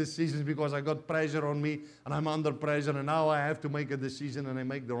 Make decisions because I got pressure on me and I'm under pressure and now I have to make a decision and I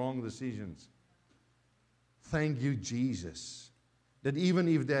make the wrong decisions. Thank you, Jesus, that even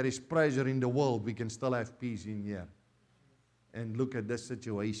if there is pressure in the world, we can still have peace in here and look at this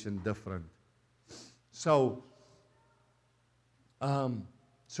situation different. So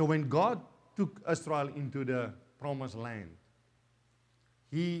when God took Israel into the promised land,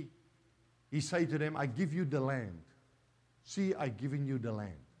 He said to them, I give you the land. See, I've given you the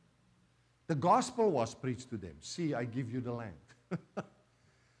land. The gospel was preached to them. See, I give you the land.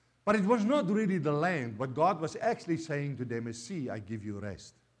 But it was not really the land. What God was actually saying to them is, see, I give you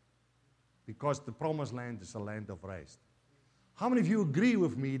rest. Because the promised land is a land of rest. How many of you agree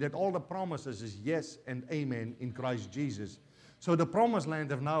with me that all the promises is yes and amen in Christ Jesus? So the promised land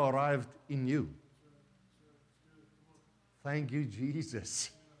have now arrived in you. Thank you,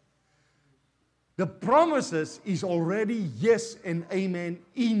 Jesus. The promises is already yes and amen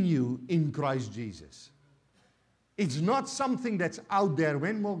in you in Christ Jesus. It's not something that's out there.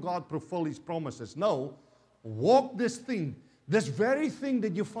 When will God fulfill His promises? No. Walk this thing. This very thing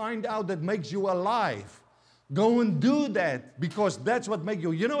that you find out that makes you alive. Go and do that because that's what makes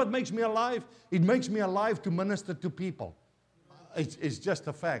you. You know what makes me alive? It makes me alive to minister to people. It's just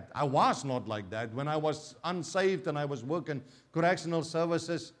a fact. I was not like that. When I was unsaved and I was working correctional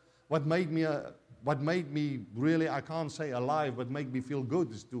services, what made me really, I can't say alive, but made me feel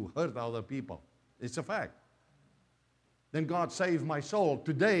good is to hurt other people. It's a fact. Then God saved my soul.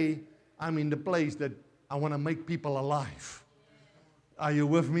 Today, I'm in the place that I want to make people alive. Are you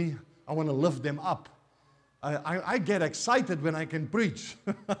with me? I want to lift them up. I get excited when I can preach.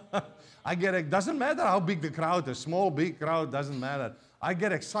 Doesn't matter how big the crowd is, small, big crowd, doesn't matter. I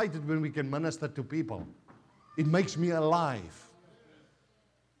get excited when we can minister to people. It makes me alive.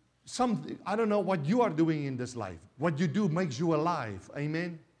 I don't know what you are doing in this life. What you do makes you alive.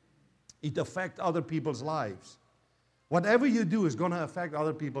 Amen? It affects other people's lives. Whatever you do is going to affect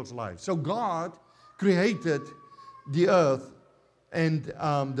other people's lives. So God created the earth. And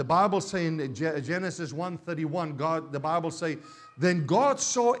the Bible saying in Genesis 1:31, the Bible say, then God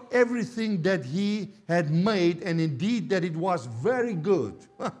saw everything that He had made, and indeed that it was very good.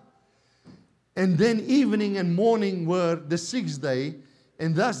 And then evening and morning were the sixth day,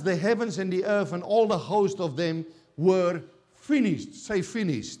 and thus the heavens and the earth and all the host of them were finished. Say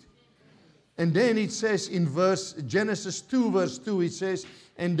finished. And then it says in Genesis 2 verse 2, it says,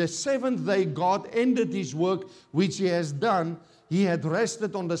 and the seventh day God ended His work which He has done. He had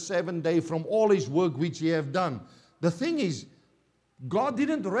rested on the seventh day from all His work which He have done. The thing is, God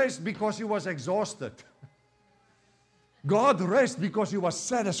didn't rest because He was exhausted. God rested because He was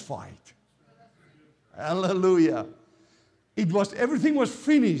satisfied. Hallelujah. Everything was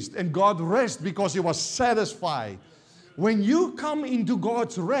finished, and God rested because He was satisfied. When you come into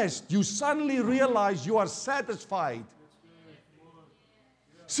God's rest, you suddenly realize you are satisfied.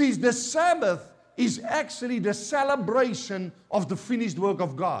 See, the Sabbath is actually the celebration of the finished work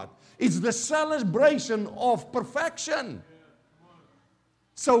of God. It's the celebration of perfection.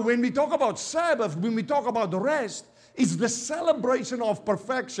 So when we talk about Sabbath, when we talk about the rest, it's the celebration of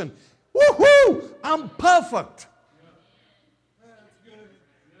perfection. Woohoo! I'm perfect.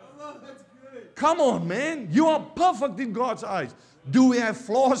 Come on, man. You are perfect in God's eyes. Do we have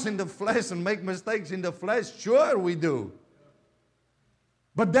flaws in the flesh and make mistakes in the flesh? Sure we do.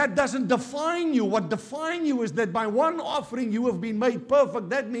 But that doesn't define you. What defines you is that by one offering you have been made perfect.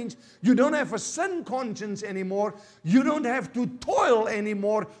 That means you don't have a sin conscience anymore. You don't have to toil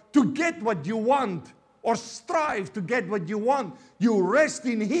anymore to get what you want or strive to get what you want. You rest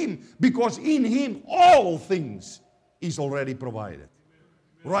in Him because in Him all things is already provided.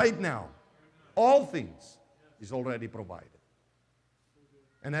 Right now, all things is already provided.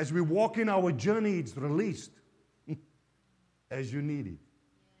 And as we walk in our journey, it's released as you need it.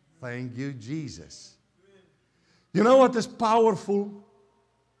 Thank you, Jesus. You know what is powerful?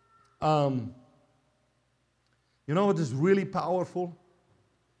 You know what is really powerful?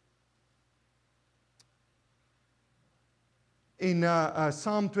 in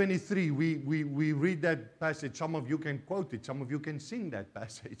Psalm 23, we read that passage. Some of you can quote it. Some of you can sing that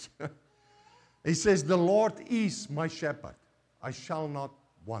passage. It says, the Lord is my shepherd. I shall not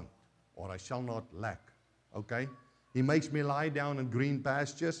want, or I shall not lack. Okay? He makes me lie down in green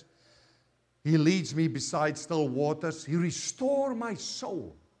pastures. He leads me beside still waters. He restores my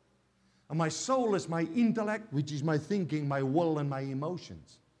soul. And my soul is my intellect, which is my thinking, my will, and my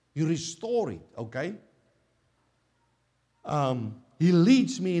emotions. You restore it, okay? He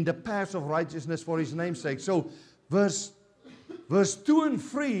leads me in the paths of righteousness for His name's sake. So verse 2 and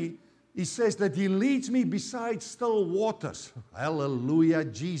 3, he says that He leads me beside still waters. Hallelujah,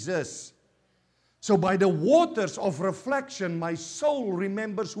 Jesus. So by the waters of reflection, my soul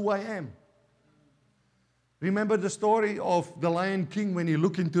remembers who I am. Remember the story of the Lion King when he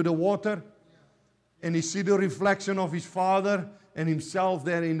looked into the water and he see the reflection of his father and himself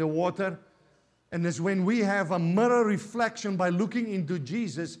there in the water? And it's when we have a mirror reflection by looking into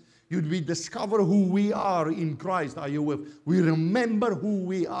Jesus, we discover who we are in Christ. Are you with? We remember who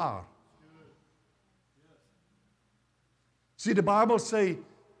we are. See, the Bible say,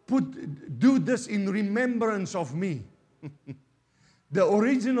 do this in remembrance of me. The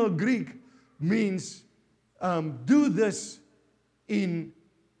original Greek means do this in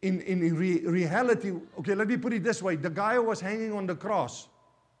reality. Okay, let me put it this way. The guy who was hanging on the cross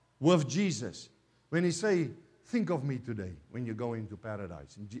with Jesus, when he say, think of me today when you go into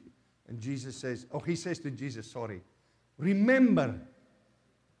paradise. And Jesus says, he says to Jesus, sorry, remember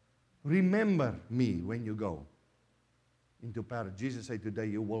me when you go into paradise. Jesus said, today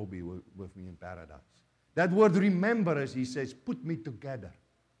you will be with me in paradise. That word remember, as he says, put me together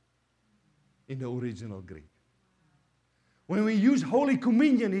in the original Greek. When we use Holy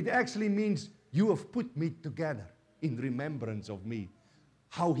Communion, it actually means you have put me together in remembrance of me,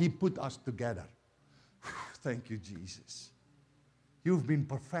 how He put us together. Thank you, Jesus. You've been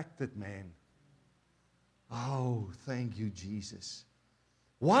perfected, man. Oh, thank you, Jesus.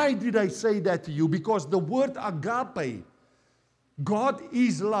 Why did I say that to you? Because the word agape, God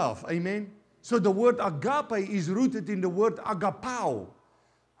is love. Amen? So the word agape is rooted in the word agapao.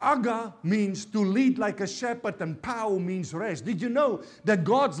 Aga means to lead like a shepherd, and pao means rest. Did you know that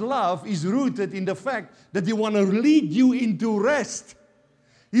God's love is rooted in the fact that He want to lead you into rest?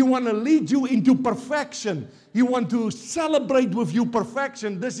 He want to lead you into perfection. He want to celebrate with you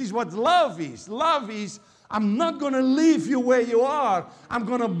perfection. This is what love is. Love is, I'm not going to leave you where you are. I'm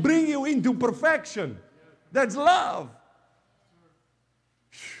going to bring you into perfection. That's love.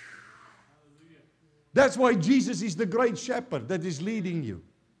 That's why Jesus is the great shepherd that is leading you.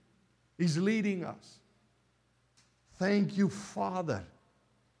 He's leading us. Thank you, Father.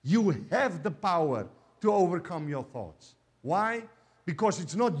 You have the power to overcome your thoughts. Why? Because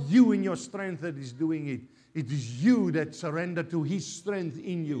it's not you in your strength that is doing it. It is you that surrender to His strength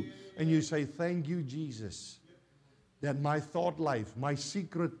in you. And you say, thank you, Jesus, that my thought life, my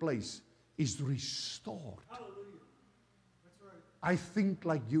secret place is restored. I think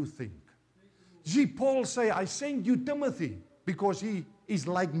like you think. See, Paul say, I sent you Timothy because he is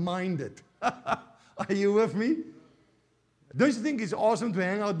like-minded. Are you with me? Don't you think it's awesome to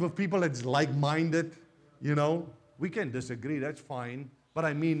hang out with people that's like-minded? You know, we can disagree, that's fine. But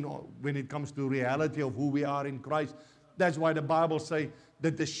I mean, when it comes to reality of who we are in Christ, that's why the Bible says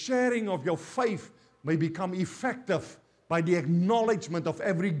that the sharing of your faith may become effective by the acknowledgement of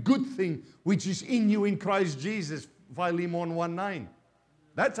every good thing which is in you in Christ Jesus. Philemon 1:9.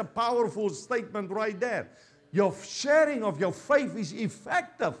 That's a powerful statement right there. Your sharing of your faith is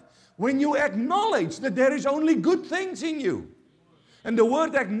effective when you acknowledge that there is only good things in you. And the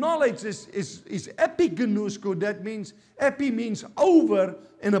word acknowledge is epigenosko. That means, epi means over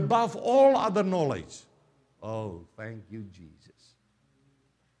and above all other knowledge. Oh, thank you, Jesus.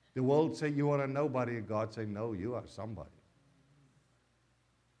 The world say you are a nobody, and God say, no, you are somebody.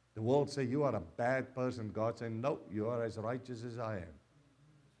 The world say you are a bad person. God say, no, you are as righteous as I am.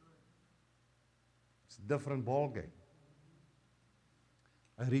 It's a different ballgame.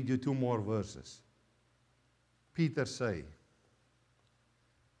 I read you two more verses. Peter say,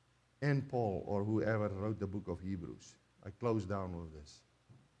 and Paul, or whoever wrote the book of Hebrews. I close down with this.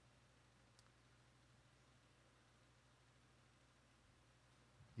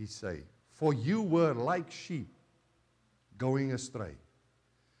 He say, for you were like sheep going astray,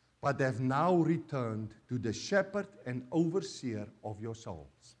 but have now returned to the shepherd and overseer of your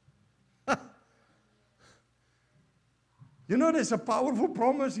souls. You know, there's a powerful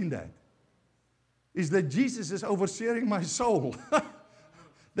promise in that. Is that Jesus is overseeing my soul.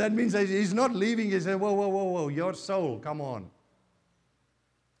 That means that He's not leaving. He said, whoa, your soul, come on.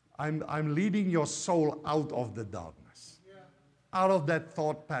 I'm leading your soul out of the darkness. out of that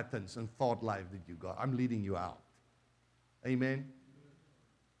thought patterns and thought life that you got. I'm leading you out. Amen.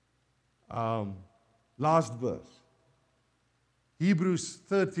 Last verse. Hebrews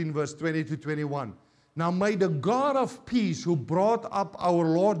 13, verse 20 to 21. Now may the God of peace, who brought up our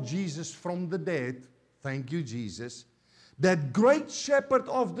Lord Jesus from the dead, thank you, Jesus, that great shepherd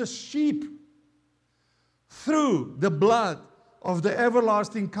of the sheep, through the blood of the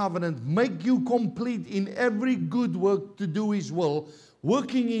everlasting covenant, make you complete in every good work to do His will,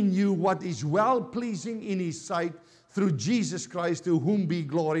 working in you what is well-pleasing in His sight, through Jesus Christ, to whom be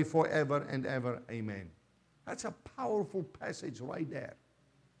glory forever and ever. Amen. That's a powerful passage right there.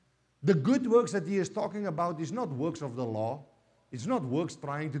 The good works that he is talking about is not works of the law. It's not works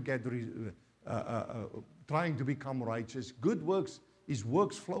trying to trying to become righteous. Good works is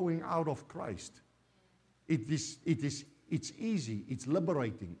works flowing out of Christ. It's easy. It's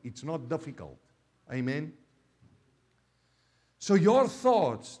liberating. It's not difficult. Amen. So your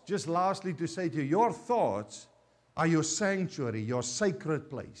thoughts, just lastly to say to you, your thoughts are your sanctuary, your sacred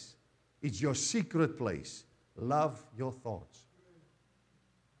place. It's your secret place. Love your thoughts.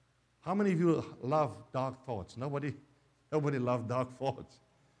 How many of you love dark thoughts? Nobody loves dark thoughts.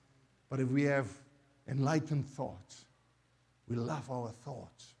 But if we have enlightened thoughts, we love our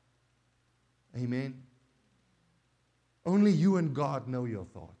thoughts. Amen. Only you and God know your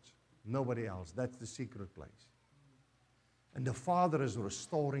thoughts. Nobody else. That's the secret place. And the Father is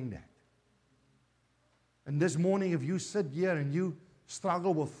restoring that. And this morning, if you sit here and you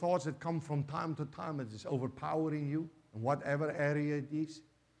struggle with thoughts that come from time to time, it is overpowering you in whatever area it is,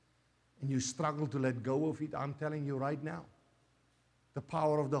 and you struggle to let go of it, I'm telling you right now, the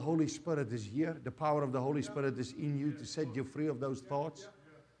power of the Holy Spirit is here. The power of the Holy Spirit is in you to set you free of those thoughts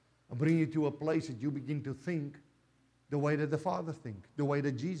and bring you to a place that you begin to think the way that the Father thinks, the way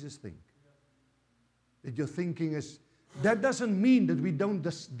that Jesus thinks. That your thinking is, that doesn't mean that we don't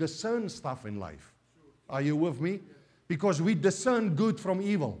discern stuff in life. Are you with me? Because we discern good from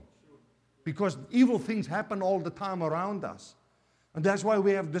evil. Because evil things happen all the time around us. And that's why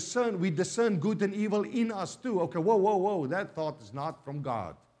we discern good and evil in us too. Okay, whoa, that thought is not from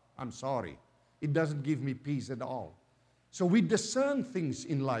God. I'm sorry. It doesn't give me peace at all. So we discern things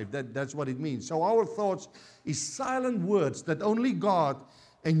in life. That's what it means. So our thoughts is silent words that only God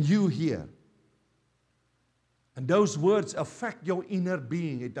and you hear. And those words affect your inner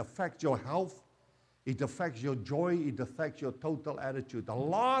being. It affects your health. It affects your joy. It affects your total attitude. A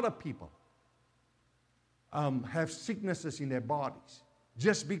lot of people have sicknesses in their bodies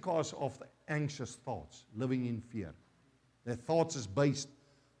just because of the anxious thoughts, living in fear. Their thoughts is based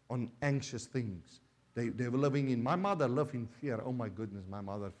on anxious things. They were living in, my mother lived in fear. Oh my goodness, my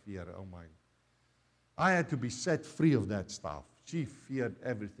mother feared. Oh my. I had to be set free of that stuff. She feared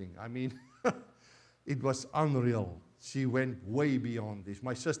everything. I mean, it was unreal. She went way beyond this.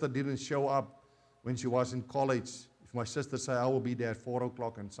 My sister didn't show up when she was in college. If my sister said, I will be there at 4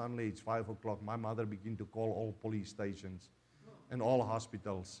 o'clock, and suddenly it's 5 o'clock, my mother began to call all police stations and all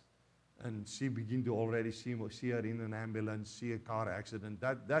hospitals. And she began to already see her in an ambulance, see a car accident.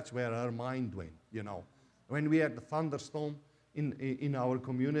 That's where her mind went, you know. When we had the thunderstorm in our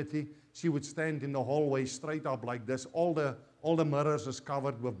community, she would stand in the hallway straight up like this. All the mirrors is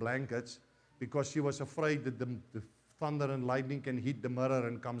covered with blankets because she was afraid that the thunder and lightning can hit the mirror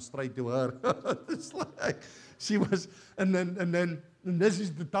and come straight to her. It's like she was, and this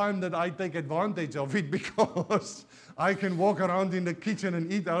is the time that I take advantage of it because I can walk around in the kitchen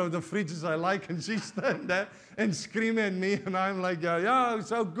and eat out of the fridge as I like, and she stand there and scream at me, and I'm like, yeah,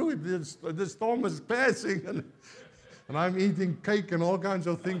 so good. The storm is passing, and I'm eating cake and all kinds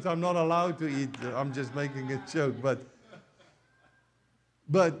of things I'm not allowed to eat. I'm just making a joke, but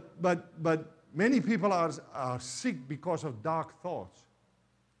many people are sick because of dark thoughts.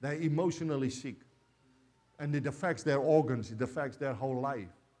 They're emotionally sick. And it affects their organs. It affects their whole life.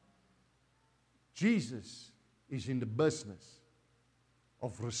 Jesus is in the business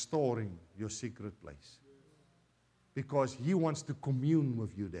of restoring your secret place. Because He wants to commune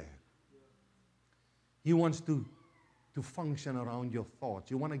with you there. He wants to function around your thoughts.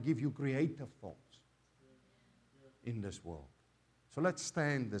 He wants to give you creative thoughts in this world. So let's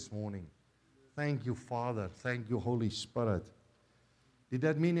stand this morning. Thank you, Father. Thank you, Holy Spirit. Did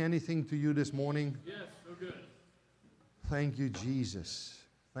that mean anything to you this morning? Yes, so good. Thank you, Jesus.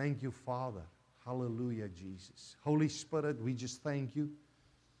 Thank you, Father. Hallelujah, Jesus. Holy Spirit, we just thank you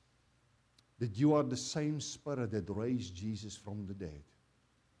that you are the same Spirit that raised Jesus from the dead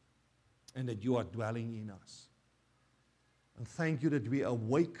and that you are dwelling in us. And thank you that we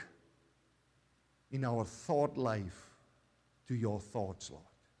awake in our thought life to your thoughts, Lord.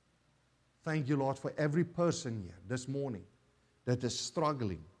 Thank you, Lord, for every person here this morning that is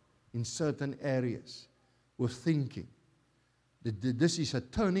struggling in certain areas with thinking, this is a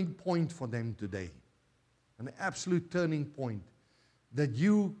turning point for them today. An absolute turning point. That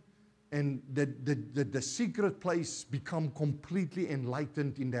you and that the secret place become completely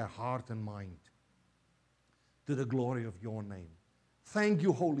enlightened in their heart and mind. To the glory of your name. Thank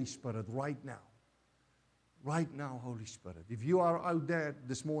you, Holy Spirit, right now. Right now, Holy Spirit. If you are out there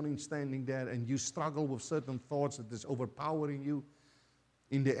this morning standing there and you struggle with certain thoughts that is overpowering you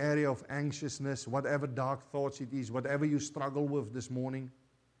in the area of anxiousness, whatever dark thoughts it is, whatever you struggle with this morning,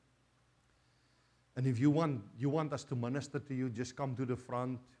 and if you want us to minister to you, just come to the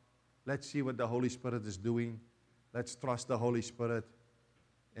front. Let's see what the Holy Spirit is doing. Let's trust the Holy Spirit.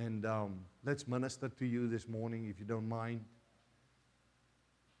 And let's minister to you this morning, if you don't mind.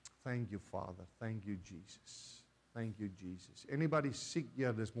 Thank you, Father. Thank you, Jesus. Thank you, Jesus. Anybody sick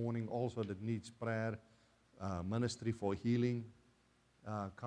here this morning also that needs prayer, ministry for healing? Come